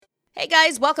Hey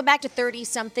guys, welcome back to 30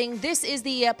 Something. This is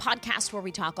the podcast where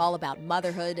we talk all about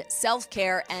motherhood,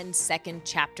 self-care, and second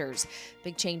chapters.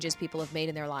 Big changes people have made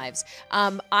in their lives.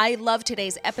 I love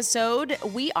today's episode.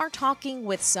 We are talking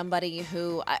with somebody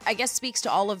who I guess speaks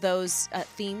to all of those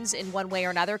themes in one way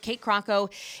or another. Kate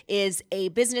Crocco is a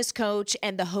business coach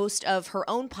and the host of her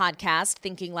own podcast,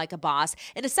 Thinking Like a Boss.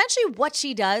 And essentially what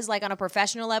she does, like on a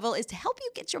professional level, is to help you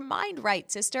get your mind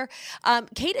right, sister.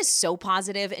 Kate is so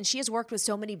positive, and she has worked with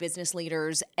so many business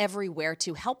leaders everywhere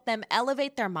to help them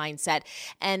elevate their mindset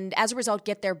and as a result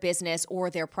get their business or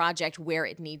their project where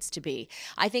it needs to be.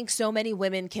 I think so many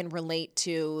women can relate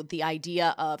to the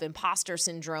idea of imposter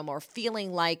syndrome or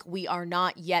feeling like we are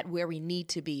not yet where we need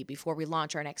to be before we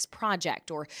launch our next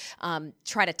project or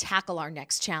try to tackle our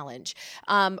next challenge.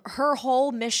 Her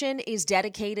whole mission is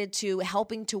dedicated to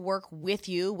helping to work with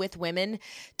you, with women,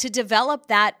 to develop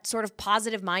that sort of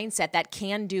positive mindset, that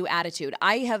can-do attitude.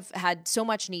 I have had so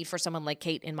much need for someone like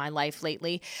Kate in my life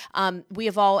lately. We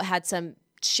have all had some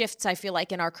shifts, I feel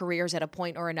like, in our careers at a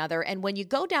point or another. And when you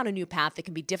go down a new path, it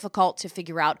can be difficult to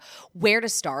figure out where to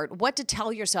start, what to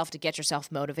tell yourself to get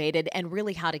yourself motivated, and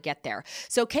really how to get there.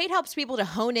 So Kate helps people to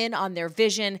hone in on their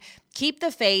vision, keep the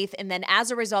faith, and then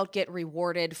as a result, get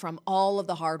rewarded from all of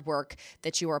the hard work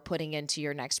that you are putting into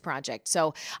your next project.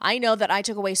 So I know that I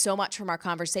took away so much from our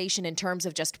conversation in terms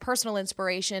of just personal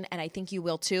inspiration, and I think you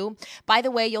will too. By the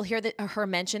way, you'll hear her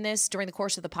mention this during the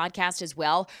course of the podcast as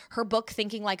well. Her book,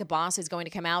 Thinking Like a Boss, is going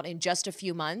to come out in just a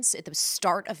few months at the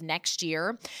start of next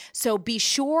year. So be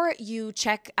sure you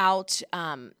check out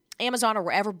Amazon or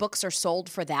wherever books are sold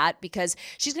for that, because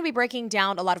she's going to be breaking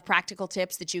down a lot of practical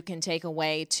tips that you can take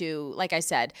away to, like I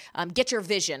said, get your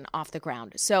vision off the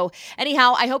ground. So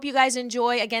anyhow, I hope you guys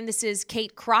enjoy. Again, this is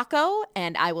Kate Crocco,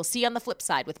 and I will see you on the flip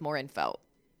side with more info.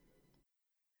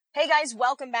 Hey guys,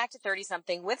 welcome back to 30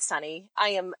 Something with Sunny.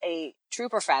 I am a true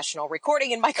professional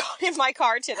recording in my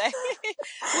car today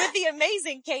with the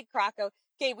amazing Kate Crocco.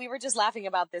 Kate, we were just laughing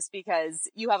about this because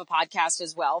you have a podcast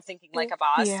as well, Thinking Like a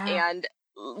Boss, and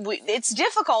it's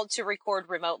difficult to record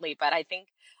remotely, but I think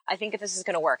this is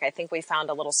going to work. I think we found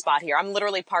a little spot here. I'm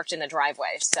literally parked in the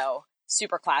driveway, so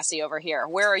super classy over here.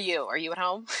 Where are you? Are you at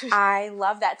home? I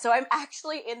love that. So I'm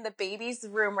actually in the baby's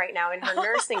room right now in her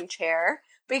nursing chair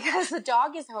because the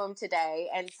dog is home today,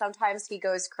 and sometimes he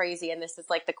goes crazy, and this is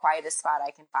like the quietest spot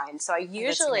I can find. So I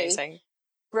usually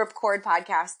record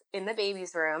podcasts in the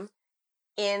baby's room,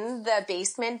 in the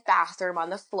basement bathroom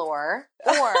on the floor,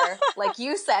 or like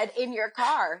you said, in your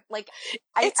car. Like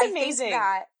it's amazing.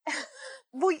 I think that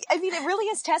well, I mean, it really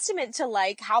is testament to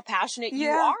like how passionate you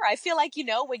are. I feel like,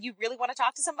 when you really want to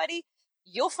talk to somebody,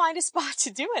 you'll find a spot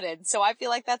to do it in. So I feel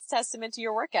like that's testament to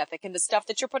your work ethic and the stuff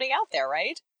that you're putting out there,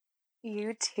 right?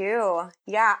 You too.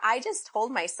 Yeah. I just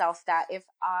told myself that if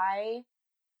I,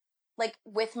 like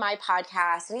with my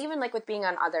podcast and even like with being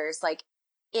on others, like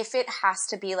if it has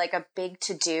to be like a big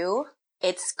to do,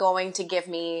 it's going to give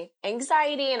me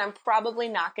anxiety and I'm probably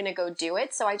not going to go do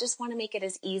it. So I just want to make it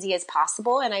as easy as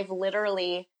possible. And I've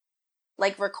literally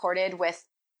like recorded with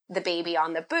the baby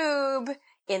on the boob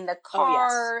in the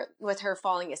car with her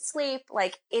falling asleep.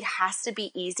 Like it has to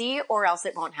be easy or else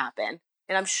it won't happen.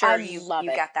 And I'm sure you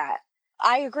get that.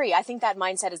 I agree. I think that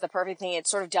mindset is the perfect thing. It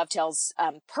sort of dovetails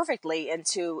perfectly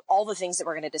into all the things that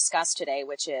we're going to discuss today,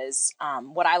 which is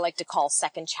what I like to call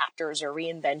second chapters or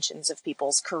reinventions of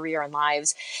people's career and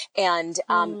lives. And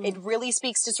it really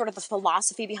speaks to sort of the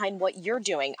philosophy behind what you're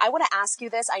doing. I want to ask you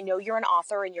this. I know you're an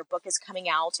author and your book is coming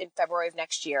out in February of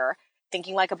next year,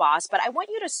 Thinking Like a Boss, but I want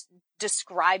you to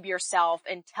describe yourself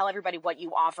and tell everybody what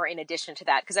you offer in addition to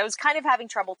that, because I was kind of having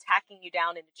trouble tacking you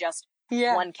down into just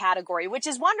one category, which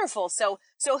is wonderful. So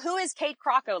who is Kate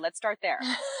Crocco? Let's start there.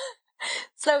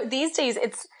 So these days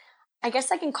I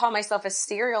guess I can call myself a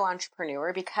serial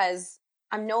entrepreneur because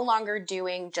I'm no longer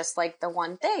doing just like the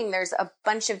one thing. There's a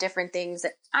bunch of different things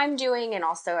that I'm doing and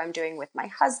also I'm doing with my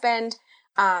husband.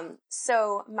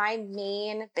 So my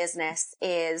main business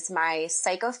is my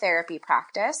psychotherapy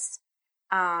practice.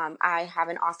 I have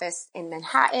an office in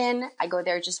Manhattan. I go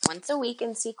there just once a week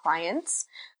and see clients.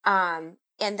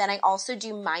 And then I also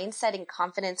do mindset and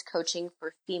confidence coaching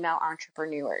for female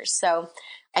entrepreneurs. So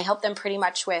I help them pretty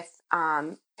much with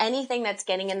anything that's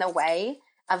getting in the way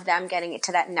of them getting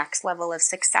to that next level of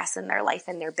success in their life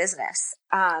and their business.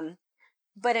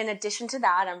 But in addition to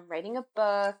that, I'm writing a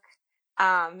book.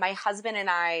 My husband and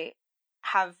I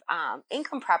have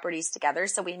income properties together.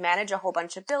 So we manage a whole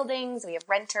bunch of buildings. We have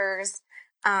renters.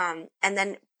 And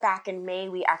then back in May,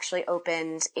 we actually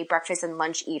opened a breakfast and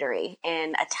lunch eatery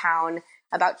in a town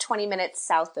about 20 minutes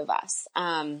south of us,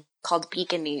 called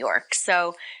Beacon, New York.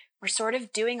 So we're sort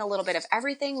of doing a little bit of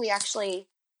everything. We actually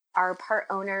are part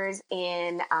owners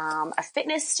in a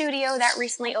fitness studio that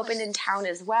recently opened in town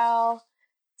as well.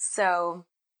 So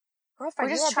Girlfriend,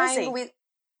 we're you just are trying. busy.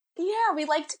 We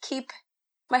like to keep.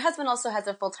 My husband also has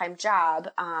a full-time job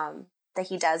that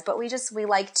he does, but we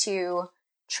like to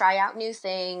try out new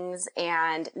things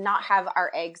and not have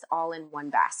our eggs all in one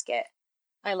basket.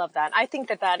 I love that. I think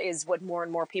that that is what more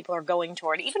and more people are going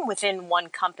toward. Even within one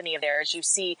company of theirs, you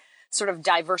see sort of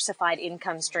diversified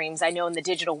income streams. I know in the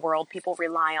digital world, people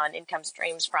rely on income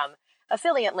streams from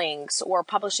affiliate links or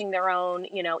publishing their own,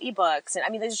 ebooks. And I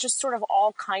mean, there's just sort of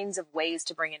all kinds of ways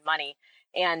to bring in money.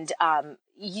 And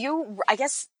I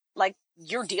guess, like,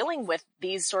 you're dealing with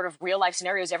these sort of real life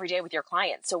scenarios every day with your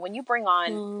clients. So when you bring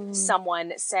on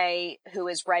someone, say, who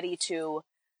is ready to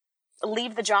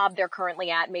leave the job they're currently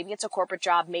at, maybe it's a corporate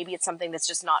job, maybe it's something that's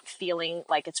just not feeling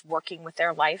like it's working with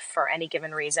their life for any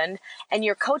given reason, and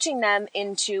you're coaching them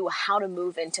into how to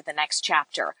move into the next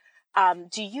chapter.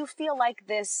 Do you feel like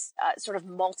this sort of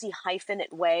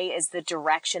multi-hyphenate way is the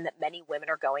direction that many women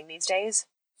are going these days?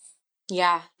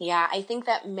 Yeah. I think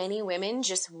that many women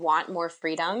just want more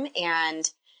freedom. And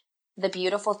the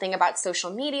beautiful thing about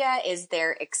social media is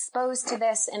they're exposed to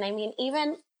this. And I mean,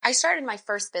 even I started my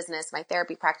first business, my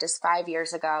therapy practice 5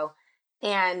 years ago.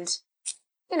 And,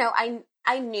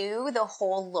 I knew the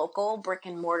whole local brick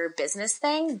and mortar business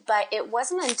thing, but it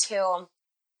wasn't until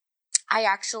I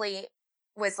actually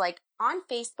was like on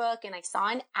Facebook and I saw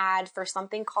an ad for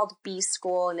something called B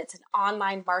School, and it's an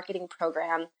online marketing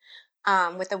program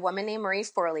with a woman named Marie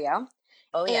Forleo.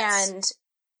 Oh, yes. And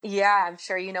yeah, I'm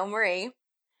sure you know Marie.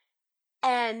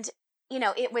 And,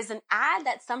 it was an ad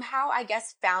that somehow, I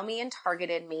guess, found me and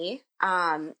targeted me.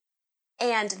 And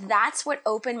that's what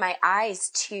opened my eyes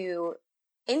to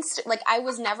like, I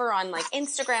was never on like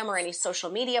Instagram or any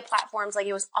social media platforms. Like,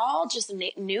 it was all just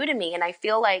new to me. And I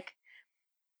feel like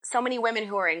so many women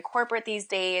who are in corporate these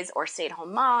days or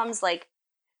stay-at-home moms, like,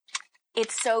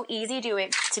 it's so easy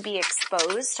to be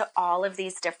exposed to all of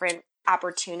these different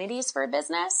opportunities for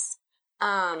business.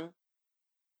 And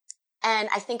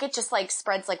I think it just like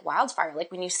spreads like wildfire.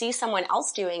 Like, when you see someone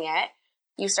else doing it,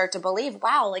 you start to believe,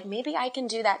 wow, like maybe I can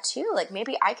do that too. Like,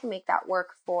 maybe I can make that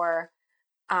work for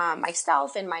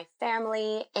myself and my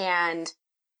family. And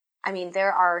I mean,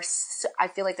 I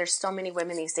feel like there's so many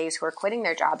women these days who are quitting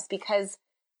their jobs because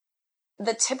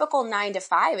the typical 9 to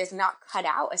 5 is not cut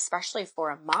out, especially for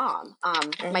a mom.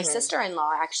 My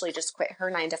sister-in-law actually just quit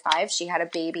her 9 to 5. She had a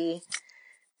baby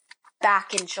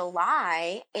back in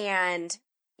July, and,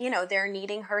 they're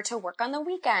needing her to work on the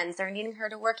weekends. They're needing her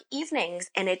to work evenings,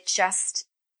 and it just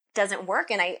doesn't work.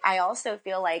 And I also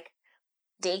feel like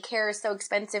daycare is so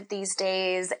expensive these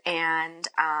days, and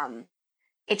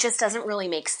it just doesn't really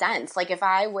make sense. Like, if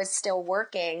I was still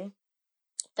working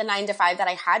the 9 to 5 that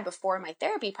I had before my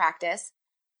therapy practice,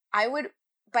 by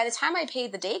the time I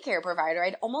paid the daycare provider,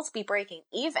 I'd almost be breaking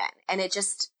even. And it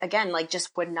just, again, like,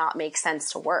 just would not make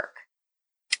sense to work.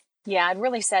 Yeah, it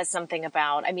really says something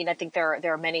about, I mean, I think there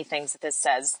are many things that this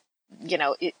says,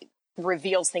 it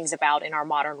reveals things about in our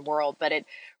modern world, but it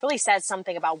really says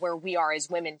something about where we are as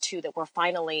women too, that we're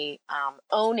finally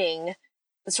owning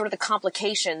the sort of the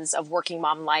complications of working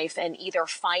mom life and either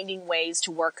finding ways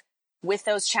to work with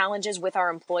those challenges with our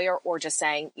employer or just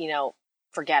saying,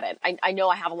 forget it. I know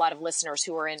I have a lot of listeners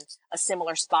who are in a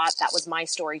similar spot. That was my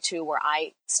story too, where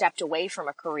I stepped away from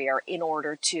a career in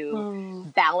order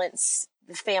to balance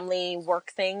the family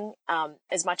work thing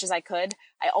as much as I could.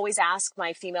 I always ask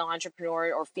my female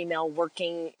entrepreneur or female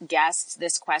working guests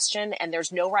this question, and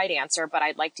there's no right answer, but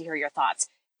I'd like to hear your thoughts.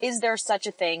 Is there such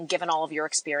a thing, given all of your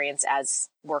experience, as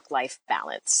work-life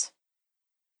balance?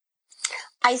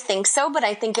 I think so, but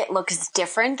I think it looks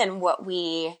different than what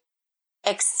we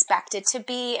expect it to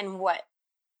be and what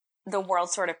the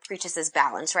world sort of preaches as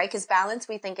balance, right? Because balance,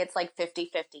 we think it's like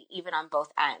 50-50, even on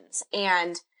both ends.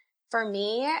 And for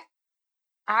me,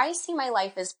 I see my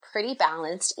life as pretty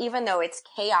balanced, even though it's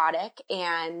chaotic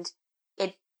and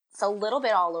it's a little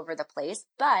bit all over the place.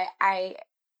 But I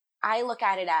look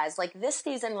at it as like this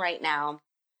season right now,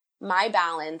 my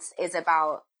balance is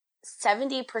about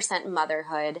 70%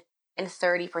 motherhood and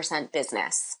 30%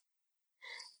 business.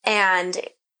 And,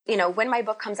 when my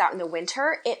book comes out in the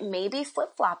winter, it may be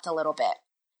flip-flopped a little bit.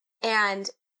 And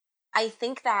I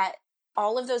think that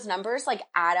all of those numbers like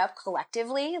add up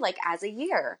collectively, like as a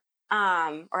year,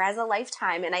 or as a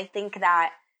lifetime. And I think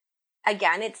that,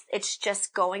 again, it's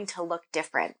just going to look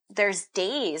different. There's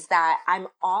days that I'm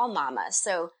all mama.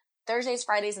 So Thursdays,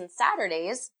 Fridays, and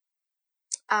Saturdays,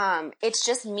 it's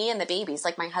just me and the babies.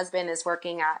 Like, my husband is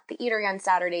working at the eatery on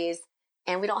Saturdays,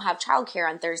 and we don't have childcare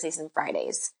on Thursdays and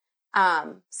Fridays.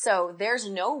 So there's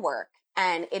no work.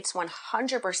 and it's 100%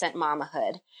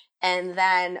 mamahood. And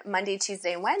then Monday,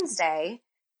 Tuesday, Wednesday,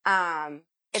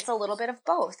 it's a little bit of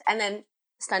both. And then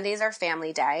Sundays are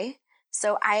family day.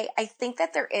 So I think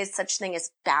that there is such thing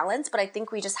as balance, but I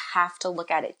think we just have to look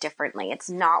at it differently. It's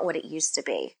not what it used to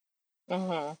be.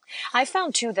 Mm-hmm. I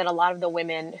found too that a lot of the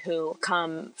women who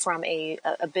come from a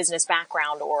business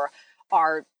background or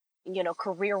are,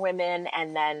 career women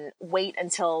and then wait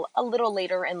until a little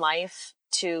later in life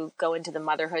to go into the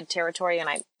motherhood territory. And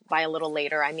by a little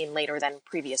later, I mean later than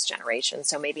previous generations.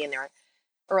 So maybe in their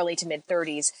early to mid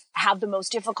 30s, have the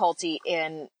most difficulty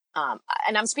in,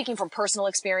 and I'm speaking from personal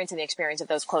experience and the experience of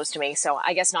those close to me. So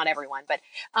I guess not everyone, but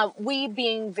we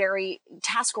being very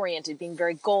task oriented, being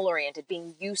very goal oriented,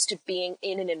 being used to being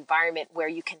in an environment where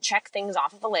you can check things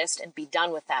off of a list and be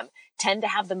done with them, tend to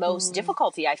have the most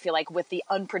difficulty, I feel like, with the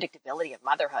unpredictability of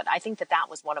motherhood. I think that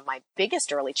was one of my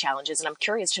biggest early challenges. And I'm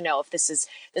curious to know if this is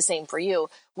the same for you,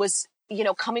 was,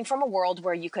 coming from a world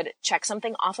where you could check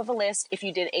something off of a list. If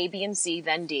you did A, B, and C,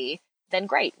 then D, then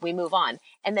great, we move on.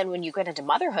 And then when you get into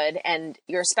motherhood and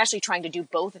you're especially trying to do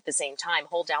both at the same time,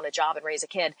 hold down a job and raise a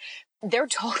kid, they're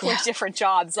totally different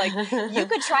jobs. Like you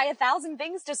could try 1,000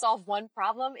 things to solve one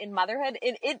problem in motherhood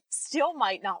and it still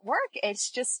might not work. It's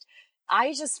just,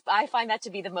 I find that to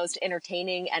be the most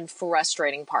entertaining and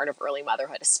frustrating part of early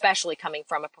motherhood, especially coming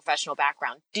from a professional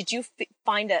background. Did you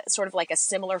find a sort of like a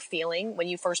similar feeling when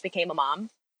you first became a mom?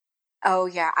 Oh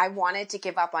yeah. I wanted to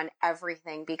give up on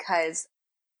everything because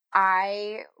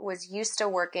I was used to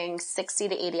working 60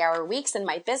 to 80-hour weeks in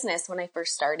my business when I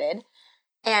first started.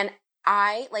 And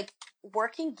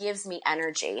working gives me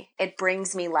energy. It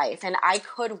brings me life. And I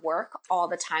could work all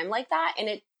the time like that. And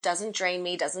it doesn't drain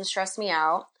me, doesn't stress me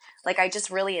out. Like I just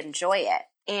really enjoy it.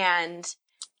 And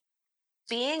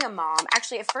being a mom,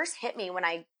 actually it first hit me when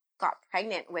I got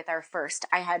pregnant with our first.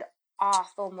 I had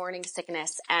awful morning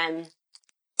sickness and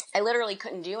I literally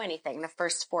couldn't do anything the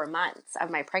first 4 months of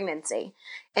my pregnancy.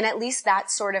 And at least that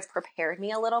sort of prepared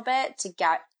me a little bit to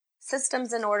get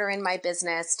systems in order in my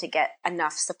business, to get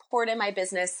enough support in my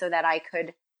business so that I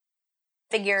could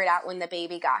figure it out when the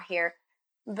baby got here.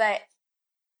 But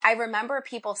I remember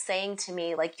people saying to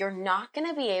me, like, you're not going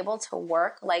to be able to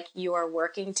work like you are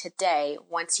working today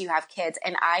once you have kids.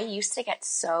 And I used to get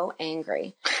so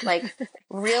angry, like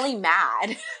really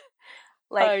mad.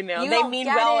 Like, I know they mean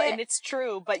well and it's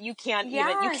true, but you can't you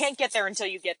can't get there until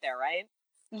you get there, right?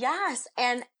 Yes.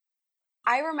 And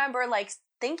I remember like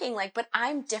thinking like, but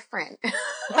I'm different.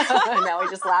 Now I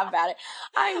just laugh about it.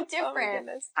 I'm different.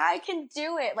 Oh, I can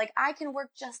do it. Like I can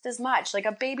work just as much. Like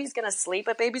a baby's going to sleep,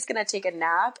 a baby's going to take a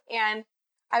nap. And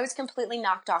I was completely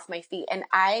knocked off my feet and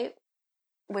I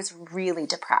was really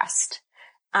depressed.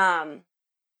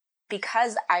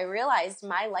 Because I realized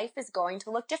my life is going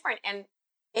to look different and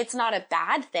it's not a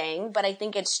bad thing, but I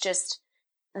think it's just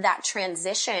that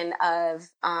transition of,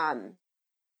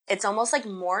 it's almost like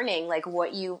mourning, like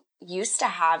what you used to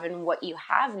have and what you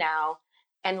have now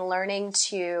and learning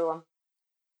to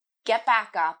get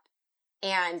back up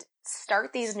and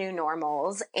start these new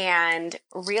normals and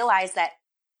realize that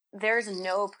there's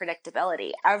no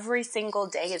predictability. Every single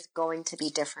day is going to be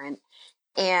different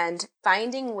and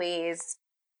finding ways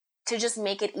to just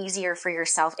make it easier for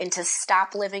yourself and to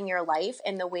stop living your life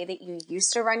in the way that you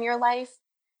used to run your life,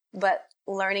 but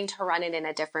learning to run it in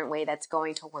a different way that's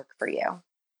going to work for you.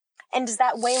 And does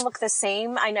that way look the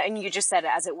same? I know, and you just said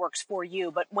as it works for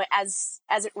you, but as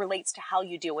it relates to how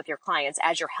you deal with your clients,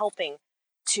 as you're helping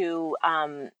to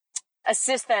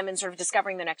assist them in sort of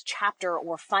discovering the next chapter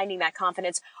or finding that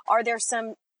confidence, are there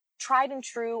some tried and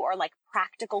true or like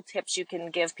practical tips you can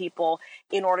give people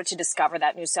in order to discover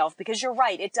that new self? Because you're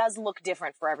right, it does look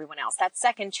different for everyone else. That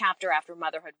second chapter after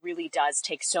motherhood really does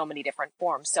take so many different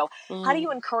forms. So how do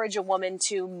you encourage a woman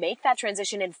to make that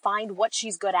transition and find what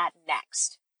she's good at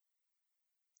next?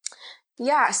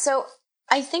 Yeah. So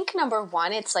I think number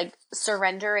one, it's like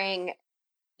surrendering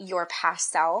your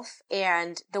past self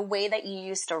and the way that you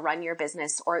used to run your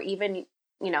business or even,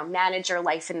 manage your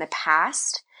life in the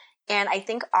past. And I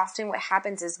think often what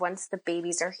happens is once the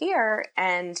babies are here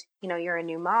and, you're a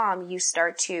new mom, you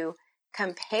start to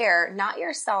compare not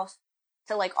yourself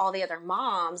to like all the other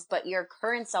moms, but your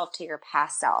current self to your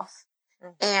past self.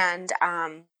 And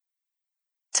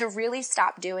to really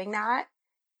stop doing that.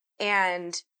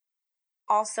 And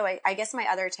also, I guess my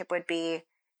other tip would be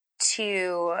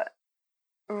to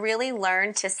really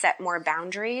learn to set more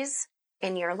boundaries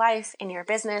in your life, in your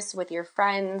business, with your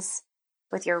friends,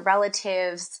 with your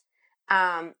relatives.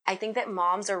 I think that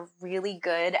moms are very,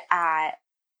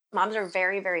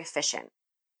 very efficient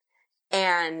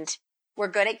and we're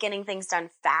good at getting things done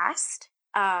fast.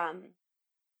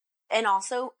 And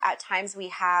also at times we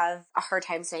have a hard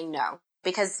time saying no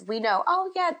because we know,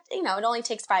 oh yeah, it only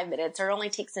takes 5 minutes or it only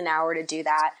takes an hour to do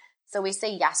that. So we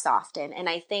say yes often. And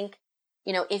I think,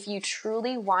 if you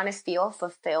truly want to feel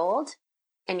fulfilled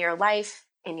in your life,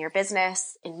 in your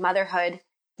business, in motherhood,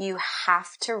 you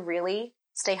have to really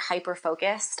stay hyper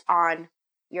focused on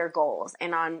your goals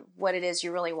and on what it is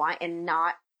you really want and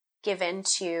not give in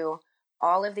to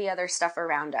all of the other stuff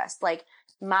around us. Like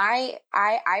I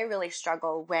really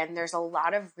struggle when there's a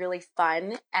lot of really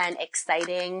fun and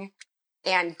exciting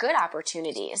and good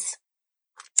opportunities.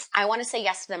 I want to say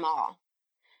yes to them all.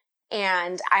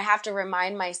 And I have to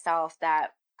remind myself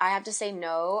that I have to say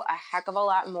no a heck of a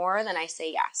lot more than I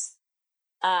say yes.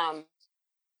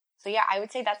 So yeah, I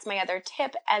would say that's my other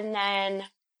tip. And then let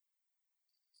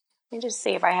me just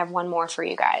see if I have one more for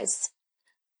you guys.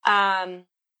 I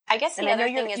guess the other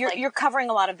thing is you're covering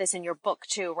a lot of this in your book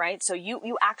too, right? So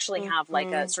you actually have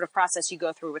like a sort of process you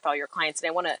go through with all your clients. And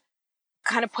I want to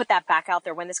kind of put that back out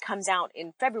there. When this comes out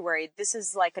in February, this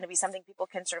is like going to be something people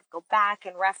can sort of go back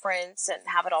and reference and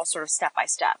have it all sort of step by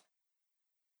step.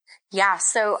 Yeah.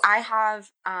 So I have,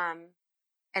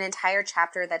 an entire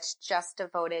chapter that's just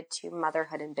devoted to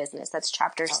motherhood and business. That's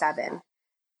chapter 7.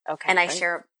 Okay. And I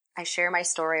share my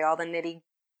story, all the nitty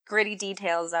gritty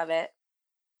details of it.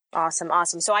 Awesome.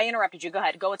 So I interrupted you. Go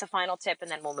ahead. Go with the final tip and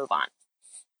then we'll move on.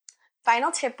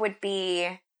 Final tip would be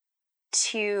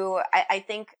I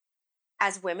think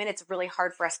as women, it's really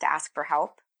hard for us to ask for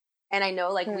help. And I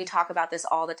know we talk about this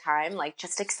all the time, like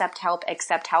just accept help,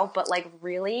 but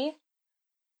really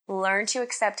learn to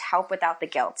accept help without the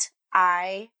guilt.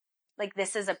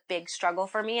 This is a big struggle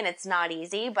for me and it's not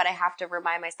easy, but I have to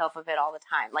remind myself of it all the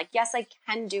time. Yes, I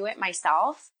can do it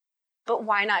myself, but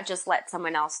why not just let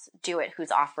someone else do it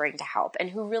who's offering to help and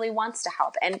who really wants to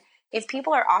help? And if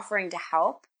people are offering to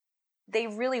help, they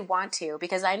really want to,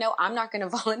 because I know I'm not going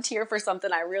to volunteer for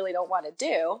something I really don't want to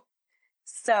do.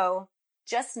 So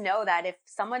just know that if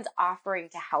someone's offering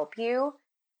to help you,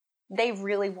 they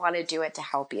really want to do it to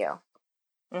help you.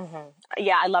 Mm-hmm.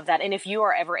 Yeah, I love that. And if you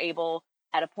are ever able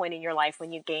at a point in your life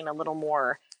when you gain a little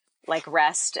more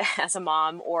rest as a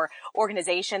mom or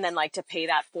organization, then to pay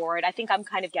that forward. I think I'm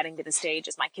kind of getting to the stage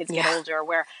as my kids get older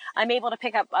where I'm able to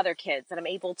pick up other kids and I'm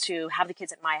able to have the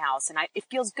kids at my house. And it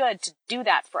feels good to do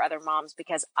that for other moms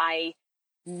because I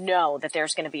know that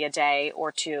there's going to be a day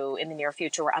or two in the near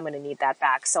future where I'm going to need that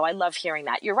back. So I love hearing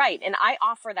that. You're right. And I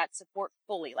offer that support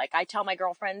fully. I tell my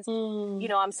girlfriends,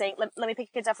 I'm saying, let me pick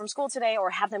your kids up from school today or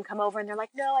have them come over. And they're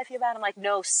like, no, I feel bad. I'm like,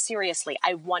 no, seriously,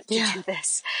 I want to do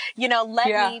this.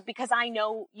 Let me, because I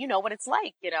know, what it's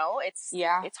like,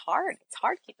 it's hard. It's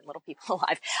hard keeping little people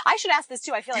alive. I should ask this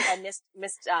too. I feel like I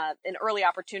missed an early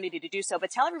opportunity to do so, but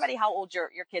tell everybody how old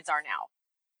your kids are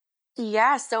now.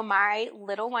 Yeah. So my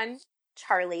little one,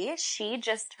 Charlie, she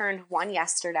just turned 1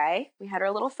 yesterday. We had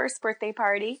our little first birthday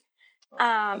party.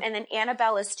 And then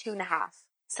Annabelle is 2.5.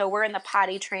 So we're in the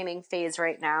potty training phase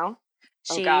right now.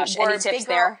 Any tips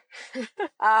there?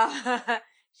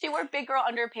 She wore big girl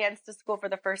underpants to school for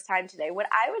the first time today. What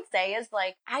I would say is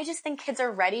I just think kids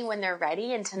are ready when they're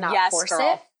ready and to not force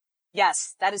it.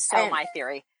 Yes, that is my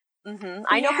theory. Mm-hmm.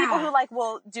 I know people who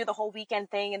will do the whole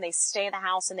weekend thing and they stay in the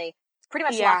house and they pretty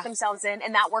much lock themselves in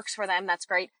and that works for them. That's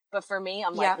great. But for me,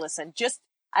 I'm listen,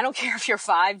 I don't care if you're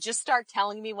 5, just start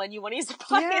telling me when you want to use the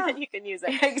potty and then you can use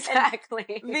it.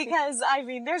 Exactly. Because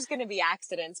there's going to be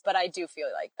accidents, but I do feel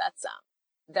like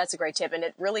that's a great tip. And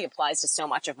it really applies to so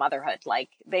much of motherhood.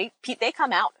 They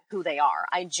come out who they are.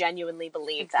 I genuinely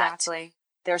believe that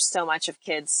there's so much of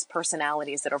kids'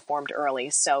 personalities that are formed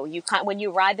early. So when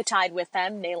you ride the tide with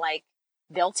them,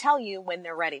 they'll tell you when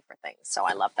they're ready for things. So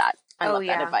I love that. I love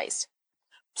that advice.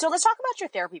 So let's talk about your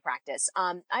therapy practice.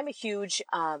 I'm a huge,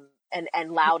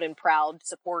 and loud and proud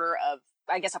supporter of,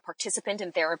 I guess, a participant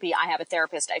in therapy. I have a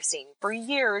therapist I've seen for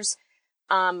years,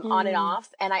 on and off.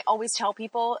 And I always tell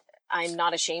people I'm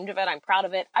not ashamed of it. I'm proud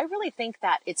of it. I really think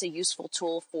that it's a useful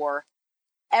tool for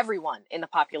everyone in the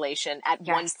population at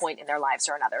one point in their lives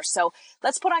or another. So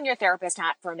let's put on your therapist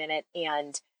hat for a minute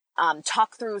and,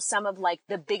 talk through some of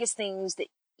the biggest things that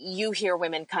you hear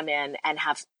women come in and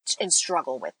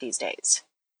struggle with these days.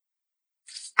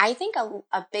 I think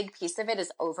a big piece of it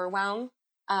is overwhelm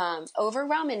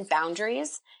and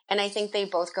boundaries. And I think they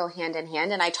both go hand in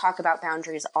hand. And I talk about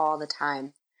boundaries all the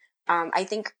time. I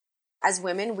think as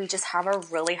women, we just have a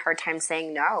really hard time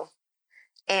saying no.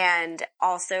 And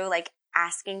also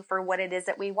asking for what it is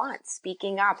that we want,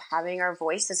 speaking up, having our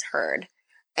voices heard.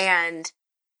 And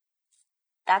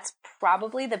that's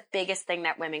probably the biggest thing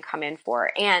that women come in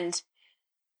for. And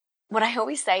what I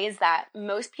always say is that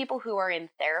most people who are in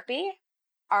therapy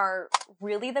are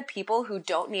really the people who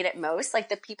don't need it most. Like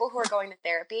the people who are going to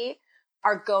therapy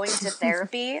are going to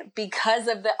therapy because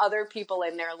of the other people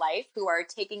in their life who are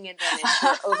taking advantage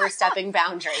or overstepping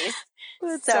boundaries.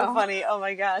 That's so funny. Oh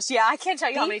my gosh. Yeah, I can't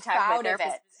tell you how many times my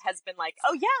therapist has been like,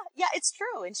 oh yeah, it's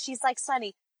true. And she's like,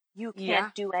 Sunny, you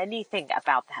can't do anything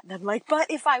about that. And I'm like, but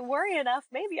if I worry enough,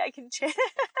 maybe I can change.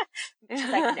 She's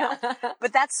like, no.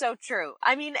 But that's so true.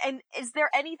 I mean, and is there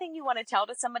anything you want to tell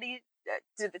to somebody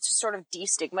to sort of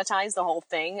destigmatize the whole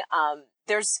thing?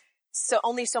 There's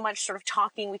only so much sort of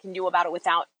talking we can do about it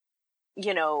without,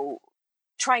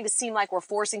 trying to seem like we're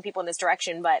forcing people in this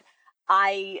direction. But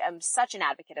I am such an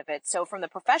advocate of it. So from the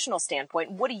professional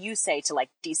standpoint, what do you say to like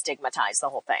destigmatize the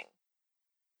whole thing?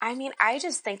 I mean, I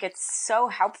just think it's so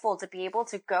helpful to be able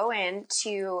to go in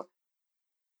to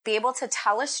be able to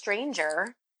tell a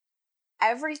stranger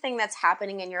everything that's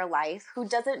happening in your life who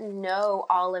doesn't know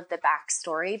all of the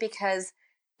backstory. Because,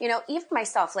 even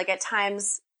myself, like at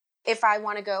times, if I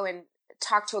want to go and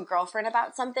talk to a girlfriend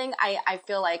about something, I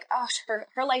feel like, oh,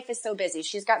 her life is so busy.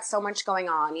 She's got so much going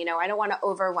on. I don't want to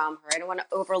overwhelm her. I don't want to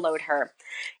overload her.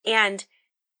 And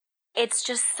it's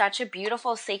just such a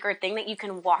beautiful, sacred thing that you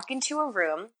can walk into a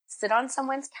room, sit on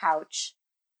someone's couch,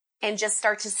 and just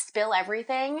start to spill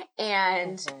everything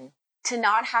and to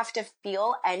not have to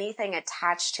feel anything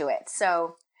attached to it.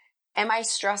 So am I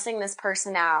stressing this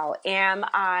person out? Am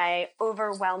I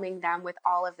overwhelming them with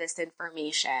all of this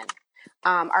information?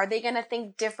 Are they going to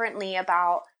think differently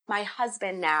about my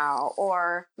husband now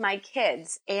or my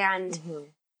kids? And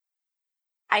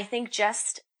I think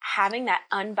just having that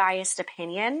unbiased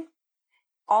opinion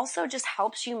also just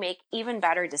helps you make even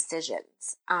better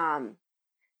decisions.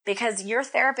 Because your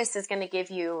therapist is going to give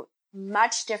you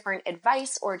much different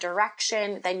advice or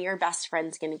direction than your best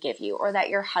friend's going to give you or that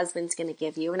your husband's going to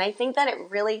give you. And I think that it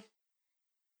really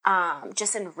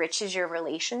just enriches your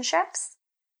relationships.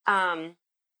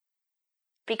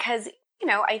 Because,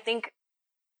 I think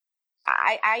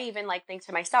I even like think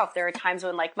to myself, there are times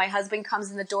when like my husband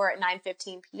comes in the door at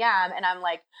 9:15 p.m. and I'm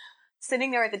like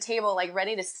sitting there at the table, like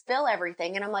ready to spill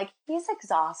everything. And I'm like, he's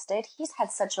exhausted. He's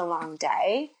had such a long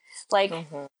day. Like,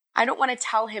 I don't want to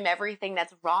tell him everything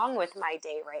that's wrong with my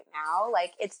day right now.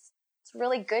 Like it's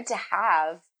really good to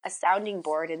have a sounding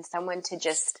board and someone to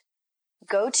just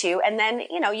go to. And then,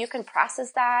 you can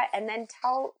process that and then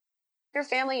tell your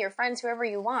family, your friends, whoever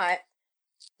you want,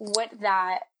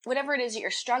 whatever it is that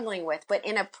you're struggling with, but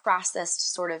in a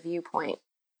processed sort of viewpoint.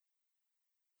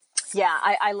 Yeah,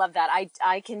 I love that.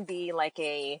 I can be like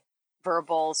a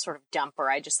verbal sort of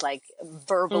dumper. I just like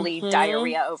verbally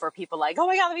diarrhea over people like, oh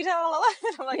my God, let me tell you.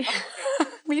 I'm like, oh, okay.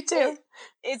 Me too.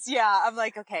 I'm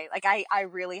like, okay, like I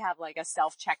really have like a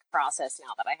self-check process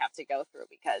now that I have to go through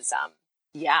because,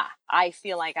 I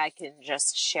feel like I can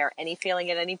just share any feeling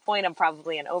at any point. I'm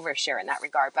probably an overshare in that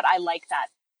regard, but I like that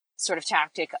sort of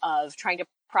tactic of trying to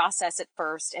process it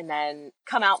first and then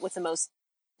come out with the most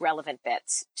relevant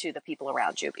bits to the people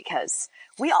around you, because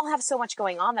we all have so much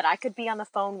going on that I could be on the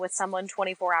phone with someone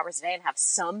 24 hours a day and have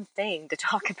something to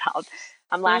talk about.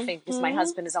 I'm laughing because my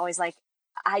husband is always like,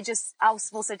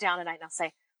 we'll sit down and I'll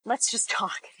say, let's just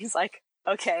talk. And he's like,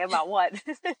 okay, about what?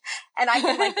 And I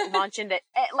can like launch into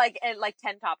like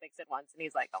 10 topics at once. And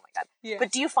he's like, oh my God. Yeah.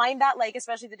 But do you find that like,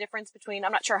 especially the difference between,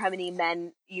 I'm not sure how many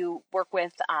men you work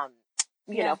with,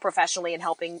 professionally and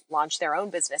helping launch their own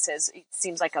businesses. It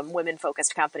seems like a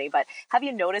women-focused company, but have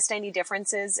you noticed any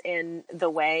differences in the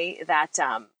way that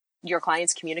your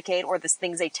clients communicate or the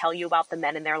things they tell you about the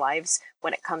men in their lives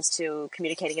when it comes to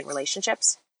communicating in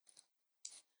relationships?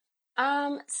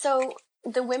 So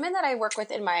the women that I work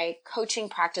with in my coaching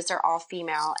practice are all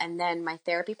female. And then my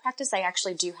therapy practice, I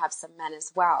actually do have some men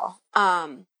as well.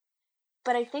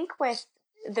 But I think with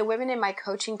the women in my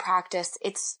coaching practice,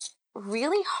 it's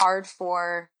really hard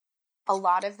for a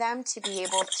lot of them to be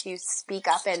able to speak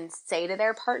up and say to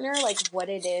their partner, like what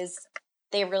it is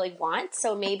they really want.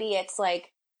 So maybe it's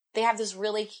like they have this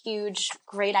really huge,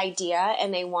 great idea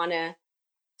and they want to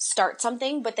start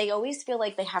something, but they always feel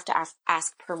like they have to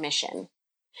ask permission.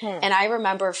 And I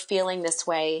remember feeling this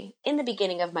way in the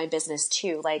beginning of my business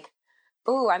too. Like,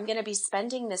 oh, I'm going to be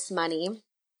spending this money.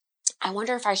 I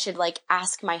wonder if I should like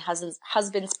ask my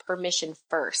husband's permission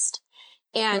first.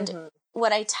 And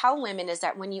what I tell women is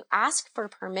that when you ask for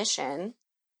permission,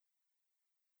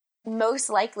 most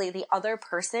likely the other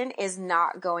person is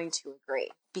not going to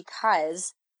agree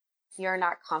because you're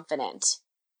not confident.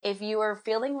 If you are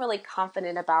feeling really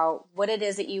confident about what it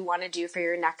is that you want to do for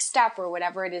your next step or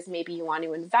whatever it is maybe you want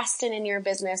to invest in your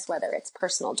business, whether it's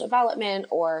personal development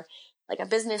or like a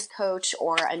business coach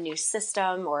or a new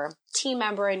system or team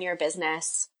member in your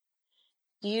business,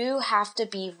 you have to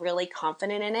be really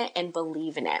confident in it and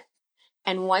believe in it.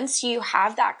 And once you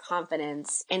have that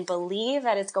confidence and believe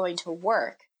that it's going to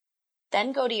work,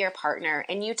 then go to your partner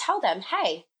and you tell them,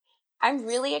 hey, I'm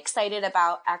really excited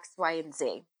about X, Y, and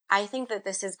Z. I think that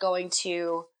this is going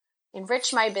to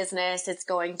enrich my business. It's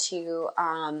going to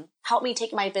help me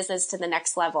take my business to the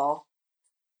next level.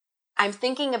 I'm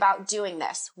thinking about doing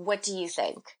this. What do you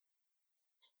think?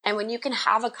 And when you can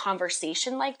have a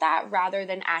conversation like that, rather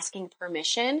than asking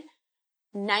permission,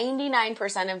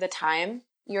 99% of the time,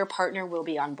 your partner will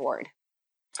be on board.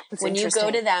 That's when you go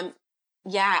to them,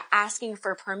 asking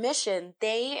for permission,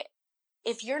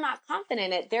 if you're not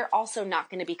confident in it, they're also not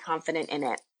going to be confident in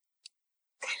it.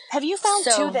 Have you found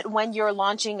too that when you're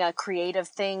launching a creative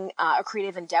thing, a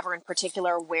creative endeavor in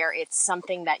particular, where it's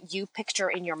something that you picture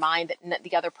in your mind that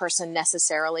the other person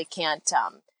necessarily can't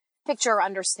picture or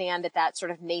understand at that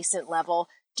sort of nascent level,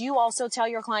 do you also tell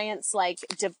your clients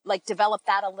develop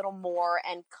that a little more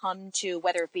and come to,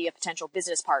 whether it be a potential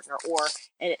business partner or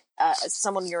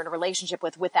someone you're in a relationship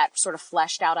with that sort of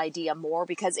fleshed out idea more?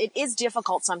 Because it is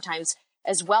difficult sometimes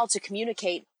as well to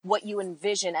communicate what you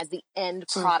envision as the end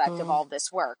product of all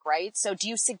this work, right? So do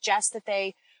you suggest that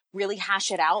they really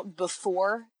hash it out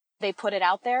before they put it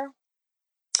out there?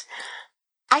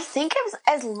 I think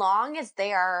as long as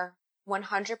they are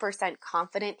 100%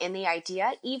 confident in the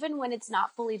idea, even when it's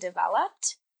not fully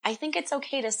developed, I think it's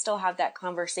okay to still have that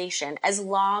conversation, as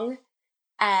long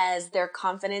as their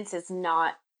confidence is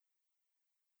not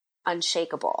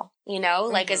unshakable,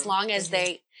 as long as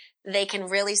they can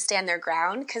really stand their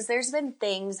ground. Because there's been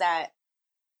things that,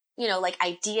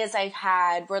 ideas I've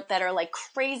had that are like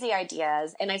crazy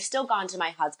ideas. And I've still gone to my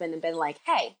husband and been like,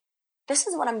 hey, this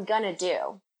is what I'm going to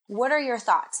do. What are your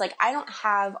thoughts? Like, I don't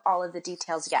have all of the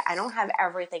details yet. I don't have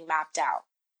everything mapped out,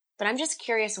 but I'm just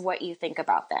curious what you think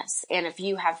about this. And if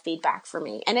you have feedback for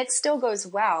me, and it still goes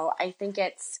well, I think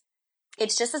it's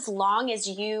just as long as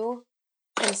you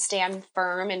can stand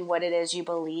firm in what it is you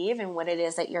believe and what it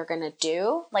is that you're going to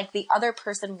do, like the other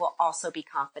person will also be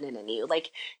confident in you.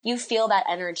 Like you feel that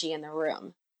energy in the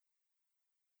room.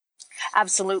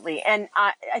 Absolutely. And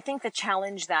I think the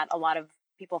challenge that a lot of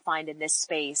people find in this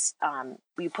space,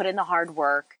 you put in the hard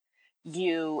work,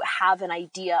 you have an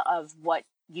idea of what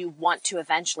you want to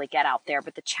eventually get out there,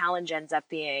 but the challenge ends up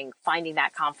being finding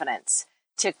that confidence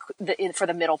for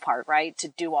the middle part, right? To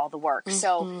do all the work. Mm-hmm.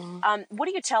 So, what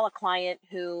do you tell a client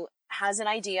who has an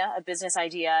idea, a business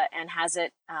idea, and has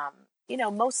it,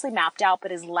 mostly mapped out,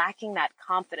 but is lacking that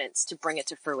confidence to bring it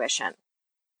to fruition?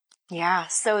 Yeah.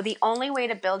 So the only way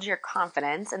to build your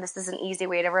confidence, and this is an easy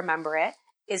way to remember it,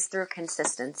 is through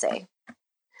consistency.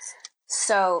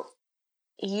 So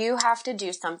you have to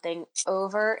do something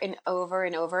over and over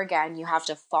and over again. You have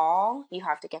to fall. You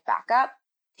have to get back up,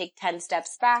 take 10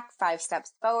 steps back, 5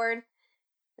 steps forward.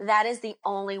 That is the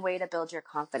only way to build your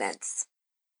confidence.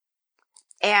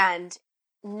 And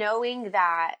knowing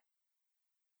that,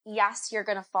 yes, you're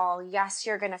going to fall. Yes,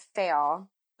 you're going to fail.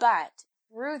 But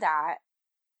through that,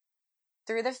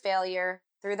 through the failure,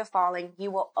 through the falling,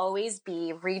 you will always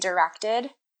be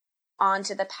redirected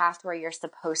onto the path where you're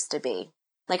supposed to be.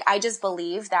 Like, I just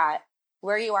believe that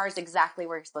where you are is exactly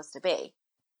where you're supposed to be.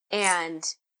 And,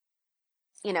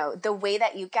 the way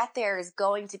that you get there is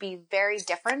going to be very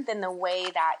different than the way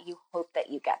that you hope that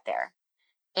you get there.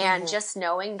 And just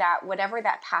knowing that whatever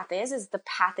that path is the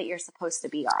path that you're supposed to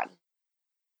be on.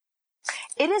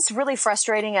 It is really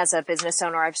frustrating as a business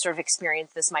owner. I've sort of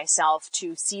experienced this myself,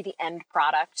 to see the end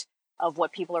product of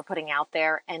what people are putting out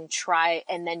there and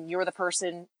then you're the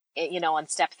person, on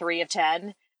step 3 of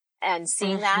 10 and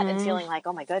seeing that and feeling like,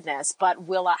 oh my goodness, but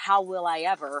how will I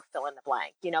ever fill in the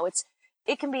blank?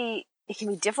 It can be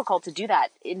difficult to do that.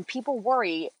 And people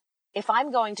worry, if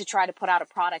I'm going to try to put out a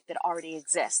product that already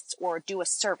exists or do a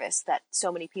service that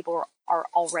so many people are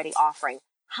already offering,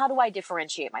 how do I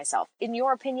differentiate myself? In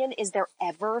your opinion, is there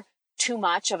ever too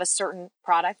much of a certain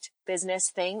product, business,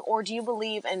 thing? Or do you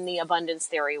believe in the abundance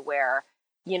theory where,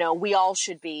 we all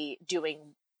should be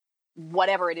doing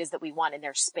whatever it is that we want in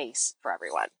their space for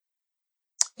everyone?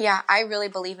 Yeah, I really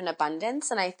believe in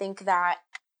abundance. And I think that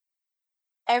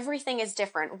everything is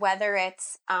different, whether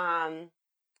it's, I'm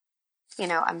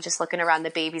just looking around the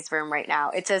baby's room right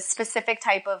now. It's a specific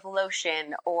type of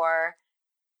lotion or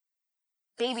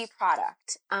baby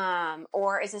product,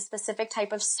 or is a specific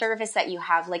type of service that you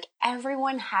have. Like,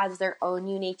 everyone has their own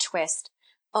unique twist,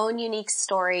 own unique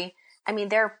story. I mean,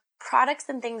 there are products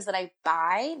and things that I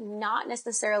buy, not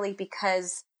necessarily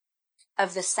because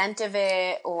of the scent of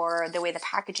it or the way the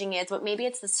packaging is, but maybe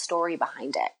it's the story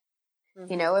behind it,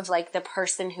 of like the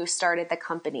person who started the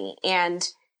company. And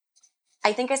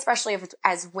I think especially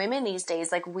as women these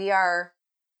days, like we are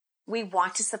we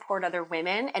want to support other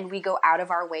women and we go out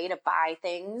of our way to buy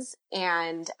things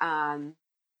and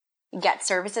get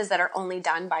services that are only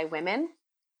done by women.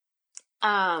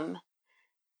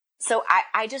 So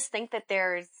I just think that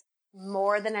there's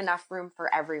more than enough room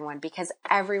for everyone because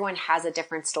everyone has a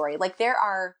different story. Like there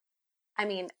are, I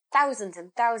mean, thousands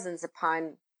and thousands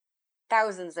upon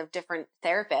thousands of different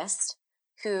therapists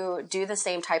who do the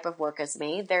same type of work as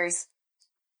me. There's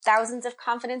thousands of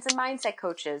confidence and mindset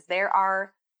coaches. There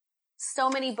are so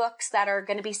many books that are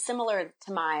going to be similar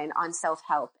to mine on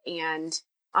self-help and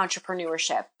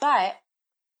entrepreneurship, but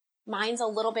mine's a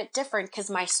little bit different because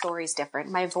my story's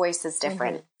different. My voice is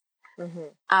different.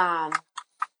 Mm-hmm.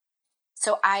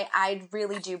 So I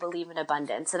really do believe in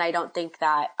abundance, and I don't think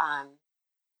that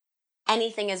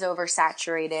anything is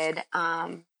oversaturated.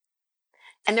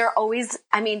 And there are always,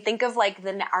 I mean, think of like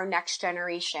our next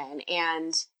generation,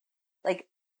 and like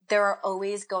there are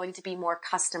always going to be more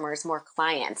customers, more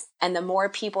clients, and the more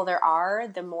people there are,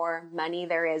 the more money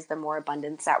there is, the more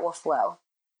abundance that will flow.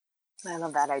 I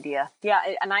love that idea. Yeah.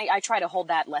 And I try to hold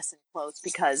that lesson close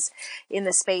because in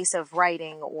the space of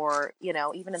writing or, you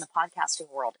know, even in the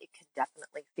podcasting world, it can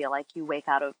definitely feel like you wake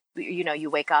up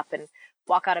and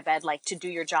walk out of bed, like to do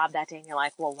your job that day. And you're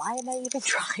like, well, why am I even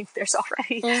trying this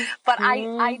already? Mm-hmm. But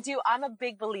I'm a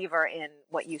big believer in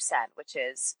what you said, which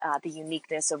is the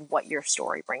uniqueness of what your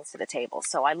story brings to the table.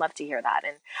 So I love to hear that.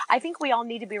 And I think we all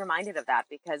need to be reminded of that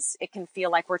because it can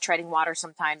feel like we're treading water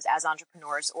sometimes as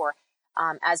entrepreneurs or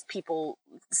as people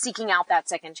seeking out that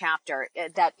second chapter,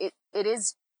 that it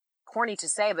is corny to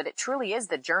say, but it truly is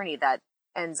the journey that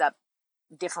ends up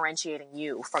differentiating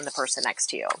you from the person next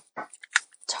to you.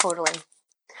 Totally.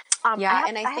 Yeah.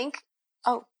 I think,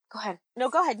 oh, go ahead. No,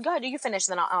 go ahead. You finish,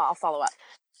 then I'll follow up.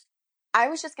 I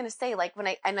was just going to say, like, when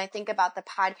I think about the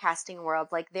podcasting world,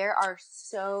 like there are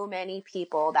so many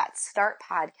people that start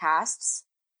podcasts,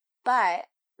 but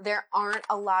there aren't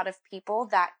a lot of people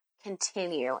that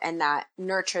continue and that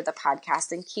nurture the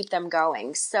podcast and keep them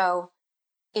going. So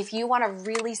if you want to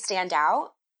really stand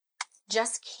out,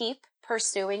 just keep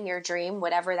pursuing your dream,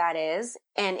 whatever that is.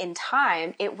 And in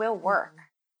time, it will work.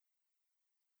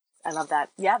 I love that.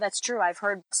 Yeah, that's true. I've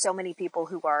heard so many people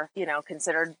who are, you know,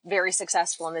 considered very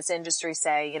successful in this industry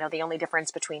say, you know, the only difference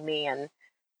between me and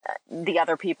the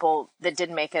other people that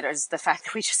didn't make it is the fact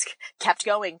that we just kept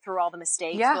going through all the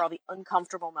mistakes, through all the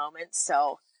uncomfortable moments.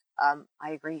 So I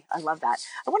agree. I love that.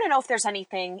 I want to know if there's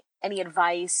anything, any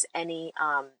advice, any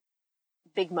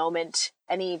big moment,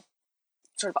 any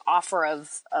sort of offer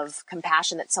of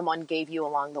compassion that someone gave you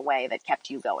along the way that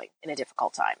kept you going in a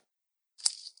difficult time.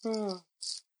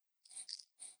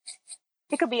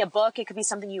 It could be a book. It could be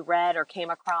something you read or came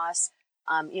across.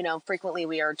 You know, frequently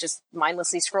we are just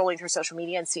mindlessly scrolling through social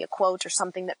media and see a quote or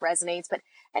something that resonates, but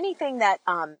anything that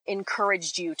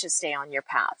encouraged you to stay on your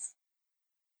path.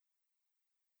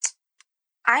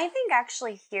 I think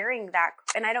actually hearing that,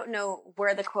 and I don't know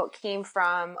where the quote came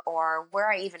from or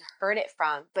where I even heard it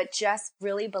from, but just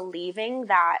really believing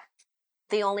that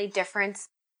the only difference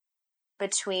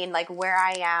between like where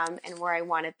I am and where I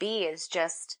want to be is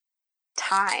just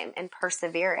time and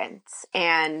perseverance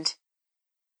and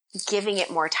giving it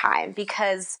more time.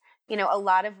 Because, you know, a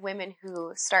lot of women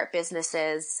who start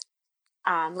businesses,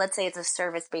 let's say it's a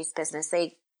service-based business,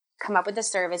 they come up with a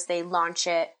service, they launch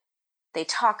it, they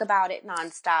talk about it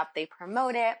nonstop, they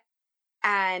promote it,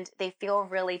 and they feel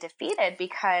really defeated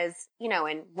because, you know,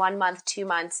 in 1 month, 2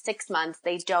 months, 6 months,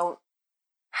 they don't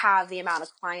have the amount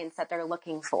of clients that they're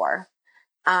looking for.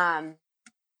 And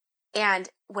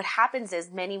what happens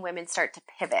is many women start to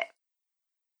pivot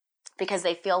because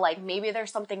they feel like maybe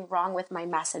there's something wrong with my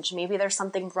message. Maybe there's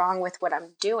something wrong with what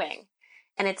I'm doing.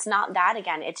 And it's not that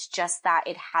again. It's just that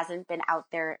it hasn't been out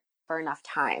there for enough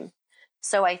time.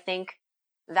 So I think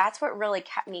that's what really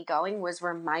kept me going, was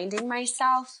reminding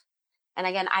myself. And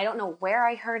again, I don't know where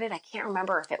I heard it. I can't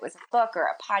remember if it was a book or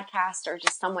a podcast or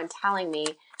just someone telling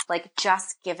me, like,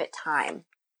 just give it time.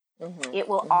 Mm-hmm. It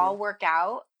will all work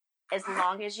out as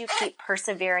long as you keep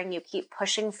persevering, you keep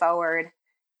pushing forward,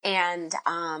 and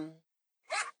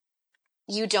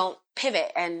you don't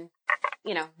pivot and,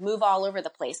 you know, move all over the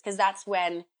place. Because that's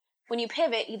when you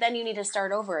pivot, then you need to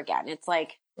start over again. It's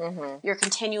like, you're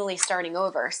continually starting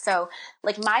over. So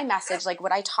like my message, like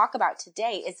what I talk about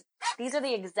today is these are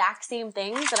the exact same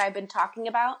things that I've been talking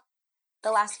about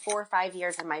the last 4 or 5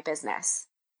 years in my business.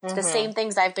 The same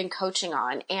things I've been coaching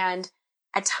on. And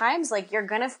at times, like, you're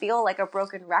going to feel like a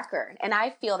broken record. And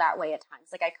I feel that way at times.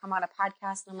 Like I come on a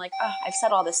podcast and I'm like, oh, I've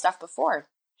said all this stuff before.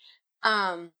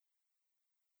 But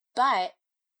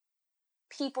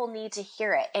people need to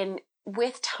hear it. And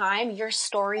with time, your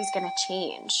story's going to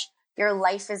change. Your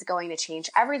life is going to change.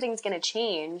 Everything's going to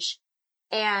change.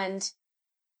 And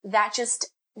that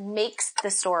just makes the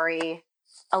story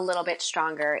a little bit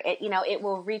stronger. It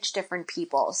will reach different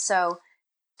people. So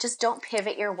just don't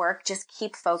pivot your work. Just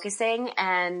keep focusing.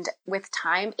 And with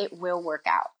time, it will work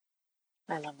out.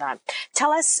 I love that.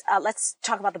 Tell us, let's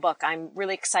talk about the book. I'm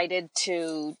really excited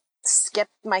to get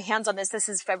my hands on this. This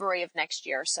is February of next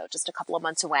year, so just a couple of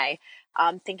months away.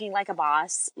 Thinking Like a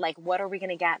Boss, like what are we going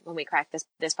to get when we crack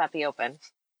this puppy open?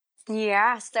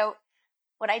 Yeah. So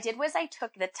what I did was I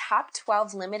took the top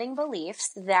 12 limiting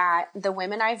beliefs that the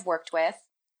women I've worked with,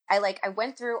 I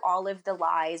went through all of the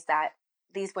lies that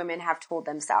these women have told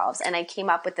themselves, and I came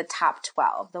up with the top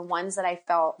 12, the ones that I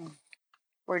felt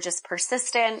were just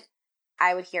persistent.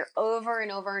 I would hear over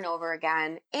and over and over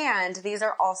again. And these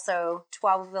are also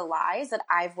 12 of the lies that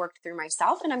I've worked through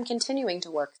myself and I'm continuing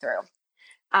to work through.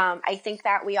 I think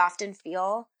that we often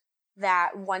feel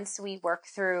that once we work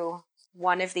through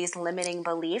one of these limiting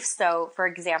beliefs, so for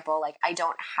example, like I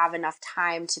don't have enough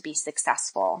time to be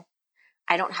successful.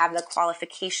 I don't have the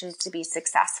qualifications to be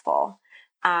successful.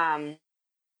 I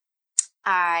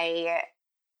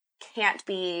can't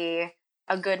be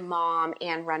a good mom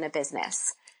and run a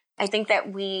business. I think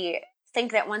that we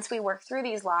think that once we work through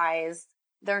these lies,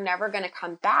 they're never going to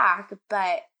come back.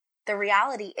 But the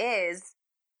reality is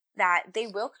that they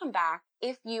will come back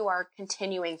if you are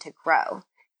continuing to grow.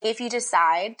 If you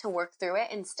decide to work through it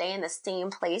and stay in the same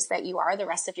place that you are the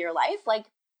rest of your life, like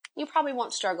you probably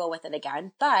won't struggle with it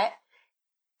again. But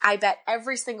I bet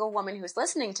every single woman who's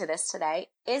listening to this today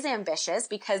is ambitious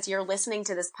because you're listening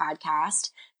to this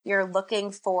podcast. You're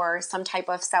looking for some type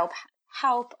of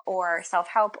self-help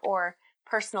or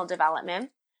personal development.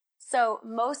 So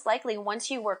most likely once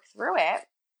you work through it,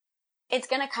 it's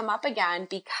going to come up again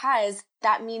because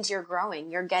that means you're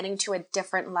growing. You're getting to a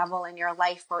different level in your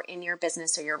life or in your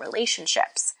business or your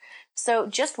relationships. So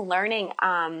just learning,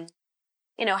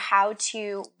 how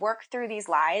to work through these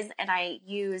lies. And I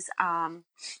use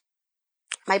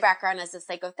my background as a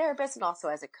psychotherapist and also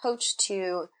as a coach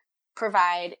to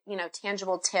provide,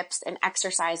 tangible tips and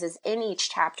exercises in each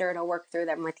chapter to work through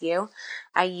them with you.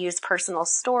 I use personal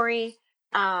story.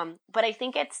 But I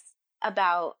think it's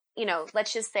about,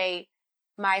 let's just say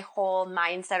my whole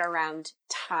mindset around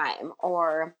time,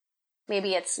 or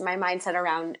maybe it's my mindset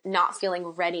around not feeling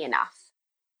ready enough.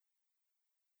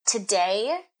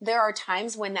 Today, there are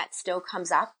times when that still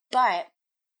comes up, but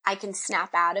I can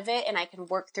snap out of it and I can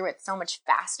work through it so much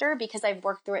faster because I've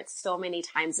worked through it so many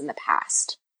times in the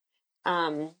past.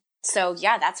 So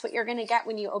yeah, that's what you're going to get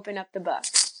when you open up the book.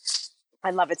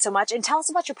 I love it so much. And tell us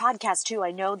about your podcast too.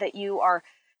 I know that you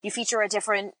feature a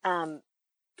different,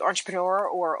 entrepreneur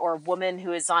or woman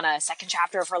who is on a second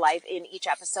chapter of her life in each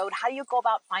episode. How do you go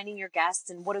about finding your guests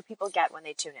and what do people get when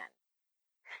they tune in?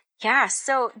 Yeah.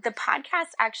 So the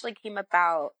podcast actually came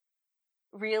about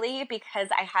really because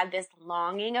I had this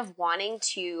longing of wanting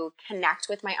to connect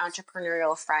with my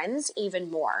entrepreneurial friends even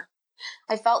more.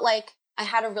 I felt like I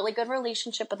had a really good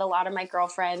relationship with a lot of my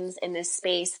girlfriends in this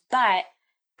space, but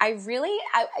I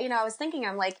was thinking,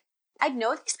 I'm like, I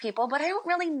know these people, but I don't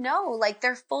really know like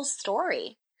their full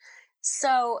story.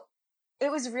 So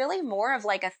it was really more of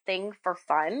like a thing for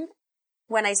fun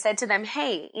when I said to them,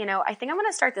 hey, I think I'm going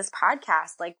to start this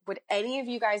podcast. Like, would any of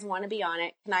you guys want to be on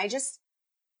it? Can I just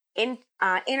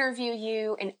interview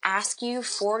you and ask you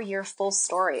for your full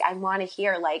story? I want to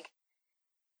hear like,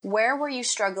 where were you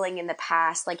struggling in the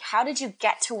past? Like, how did you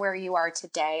get to where you are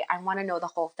today? I want to know the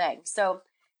whole thing. So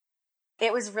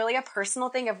it was really a personal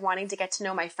thing of wanting to get to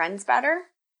know my friends better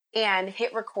and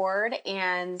hit record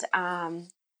and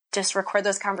just record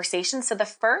those conversations. So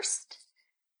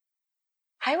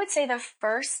I would say the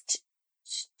first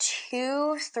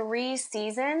 2-3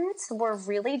 seasons were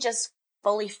really just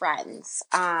fully friends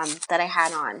that I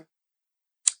had on.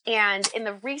 And in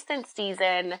the recent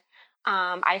season,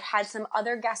 I've had some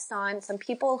other guests on, some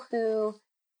people who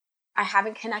I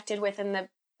haven't connected with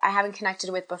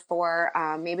before.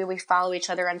 Maybe we follow each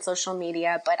other on social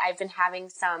media, but I've been having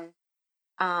some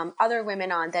other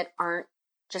women on that aren't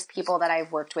just people that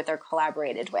I've worked with or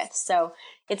collaborated with. So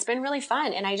it's been really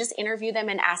fun. And I just interview them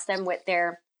and ask them what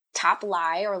their top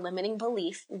lie or limiting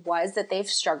belief was that they've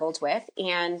struggled with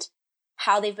and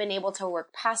how they've been able to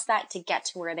work past that to get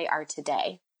to where they are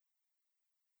today.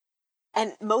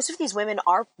 And most of these women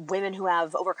are women who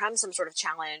have overcome some sort of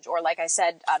challenge or, like I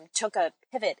said, took a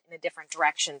pivot in a different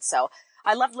direction. So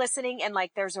I love listening, and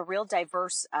like there's a real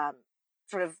diverse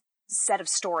sort of set of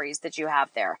stories that you have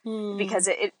there because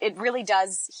it really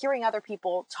does, hearing other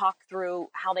people talk through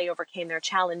how they overcame their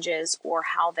challenges or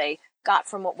how they got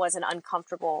from what was an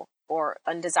uncomfortable or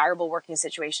undesirable working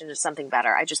situation to something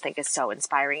better, I just think is so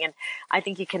inspiring. And I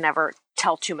think you can never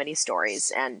tell too many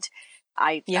stories. And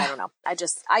I don't know. I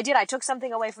took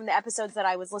something away from the episodes that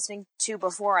I was listening to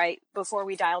before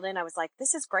we dialed in. I was like,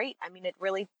 this is great. I mean, it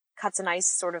really cuts a nice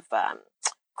sort of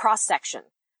cross section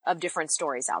of different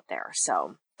stories out there.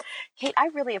 So, Kate, I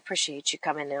really appreciate you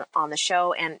coming on the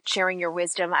show and sharing your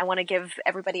wisdom. I want to give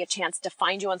everybody a chance to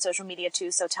find you on social media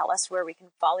too. So tell us where we can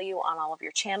follow you on all of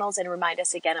your channels, and remind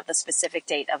us again of the specific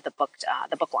date of the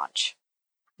book launch.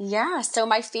 Yeah. So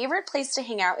my favorite place to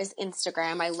hang out is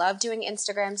Instagram. I love doing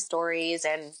Instagram stories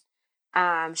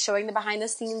and showing the behind the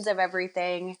scenes of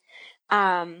everything.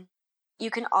 You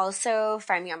can also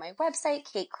find me on my website,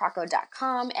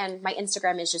 katecrocco.com, and my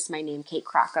Instagram is just my name, Kate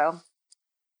Crocco.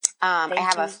 I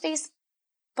have a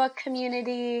Facebook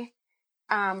community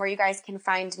where you guys can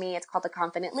find me. It's called the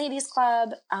Confident Ladies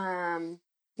Club. And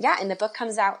the book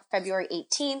comes out February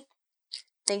 18th,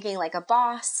 Thinking Like a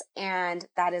Boss, and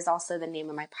that is also the name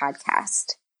of my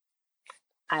podcast.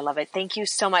 I love it. Thank you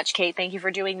so much, Kate. Thank you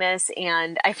for doing this,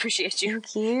 and I appreciate you.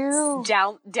 Thank you.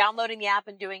 Downloading the app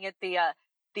and doing it the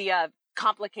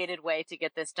complicated way to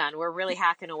get this done. We're really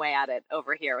hacking away at it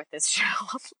over here with this show.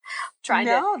 Trying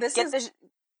to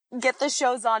get the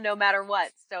shows on no matter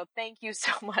what. So thank you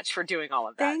so much for doing all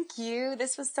of that. Thank you.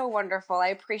 This was so wonderful. I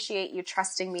appreciate you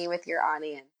trusting me with your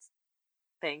audience.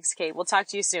 Thanks, Kate. We'll talk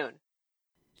to you soon.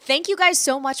 Thank you guys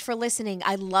so much for listening.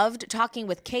 I loved talking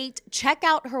with Kate. Check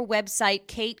out her website,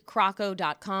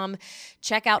 katecrocco.com.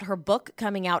 Check out her book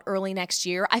coming out early next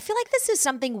year. I feel like this is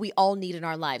something we all need in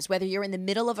our lives, whether you're in the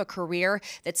middle of a career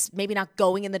that's maybe not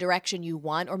going in the direction you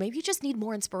want, or maybe you just need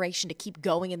more inspiration to keep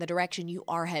going in the direction you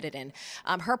are headed in.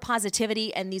 Her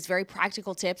positivity and these very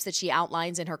practical tips that she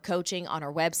outlines in her coaching on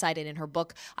her website and in her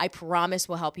book, I promise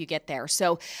will help you get there.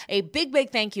 So a big,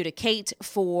 big thank you to Kate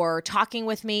for talking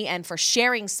with me and for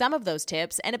sharing some of those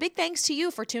tips, and a big thanks to you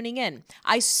for tuning in.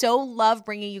 I so love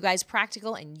bringing you guys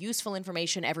practical and useful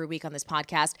information every week on this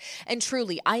podcast, and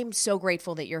truly, I am so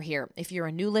grateful that you're here. If you're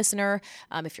a new listener,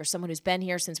 if you're someone who's been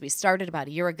here since we started about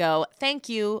a year ago, thank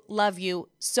you, love you,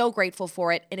 so grateful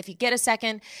for it. And if you get a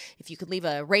second, if you could leave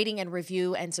a rating and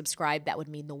review and subscribe, that would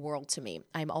mean the world to me.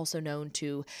 I'm also known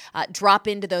to drop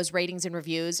into those ratings and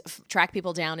reviews, track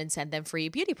people down, and send them free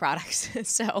beauty products.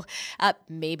 So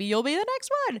maybe you'll be the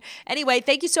next one. Anyway,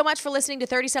 thank you so much for listening to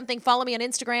 30 Something. Follow me on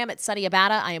Instagram at Sunny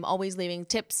Abata. I am always leaving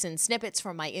tips and snippets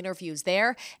from my interviews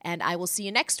there. And I will see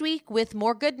you next week with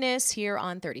more goodness here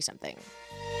on 30 Something.